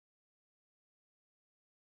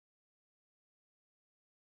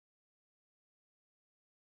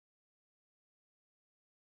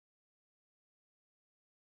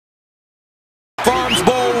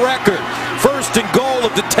First and goal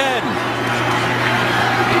of the 10.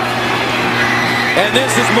 And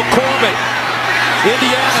this is McCormick.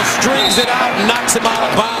 Indiana strings it out and knocks him out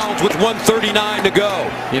of bounds with 1:39 to go.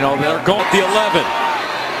 You know, they're going The 11.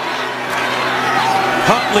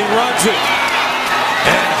 Huntley runs it.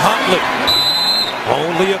 And Huntley,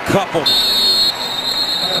 only a couple.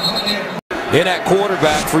 In at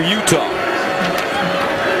quarterback for Utah.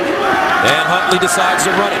 And Huntley decides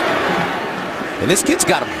to run it. And this kid's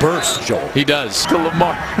got a burst, Joel. He does. To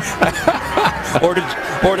Lamar. or to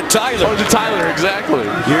Tyler. Or to Tyler, exactly.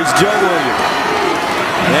 Here's Joe Williams.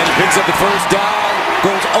 And he picks up the first down.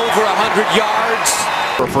 Goes over 100 yards.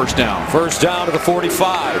 For first down. First down to the 45.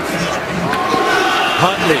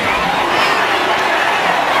 Huntley.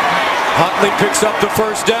 Huntley picks up the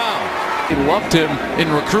first down. They loved him in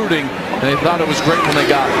recruiting, and they thought it was great when they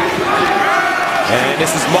got him. And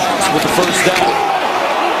this is Moss with the first down.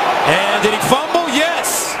 And did he fumble?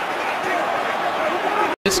 Yes.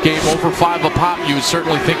 This game over 5 a pop, you would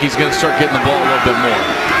certainly think he's going to start getting the ball a little bit more.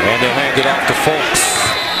 And they hand it off to Folks.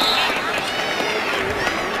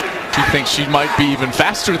 She thinks she might be even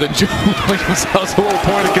faster than Joe Williams. That was a little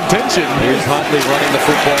point of contention. Here's Huntley running the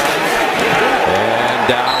football. And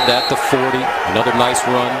down at the 40. Another nice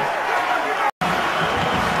run.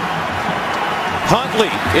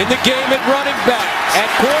 Huntley in the game at running back.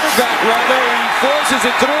 At quarterback, rather. He forces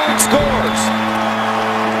it through and scores.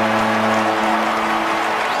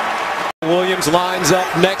 Williams lines up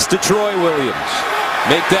next to Troy Williams.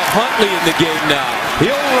 Make that Huntley in the game now.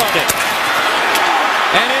 He'll run it.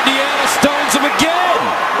 And Indiana stones him again.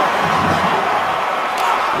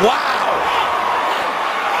 Wow.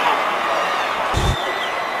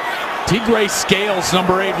 Tigray Scales,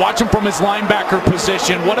 number 8. Watch him from his linebacker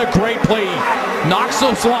position. What a great play. Knocks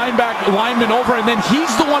those linemen over, and then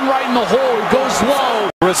he's the one right in the hole. He goes low.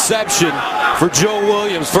 Reception for Joe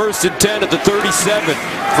Williams. First and 10 at the 37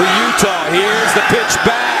 for Utah. Here's the pitch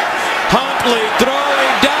back. Huntley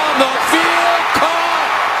throwing down the field.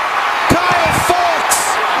 Caught. Kyle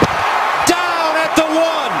Folks down at the 1.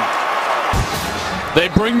 They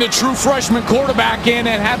bring the true freshman quarterback in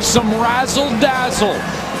and have some razzle-dazzle.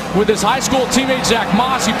 With his high school teammate Zach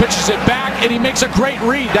Moss, he pitches it back and he makes a great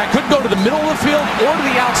read. That could go to the middle of the field or to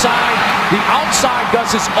the outside. The outside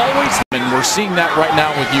does is always, and we're seeing that right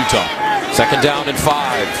now with Utah. Second down and 5.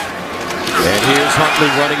 And here's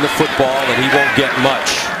Huntley running the football, and he won't get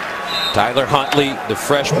much. Tyler Huntley, the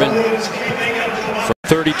freshman from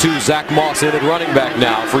 32. Zach Moss in at running back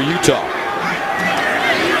now for Utah.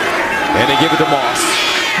 And they give it to Moss.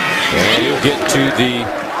 And he'll get to the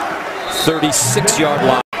 36-yard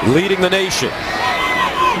line. Leading the nation.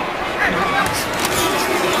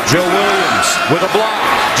 Joe Williams with a block.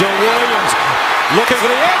 Joe Williams looking for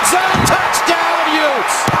the end zone. Touchdown,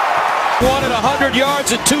 Utes! Won at 100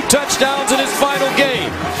 yards and 2 touchdowns in his final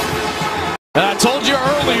game. And I told you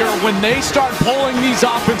earlier, when they start pulling these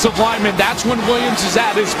offensive linemen, that's when Williams is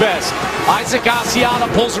at his best. Isaac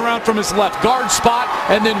Asiata pulls around from his left guard spot,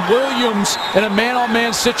 and then Williams, in a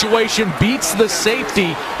man-on-man situation, beats the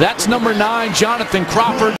safety. That's number 9, Jonathan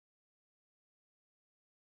Crawford.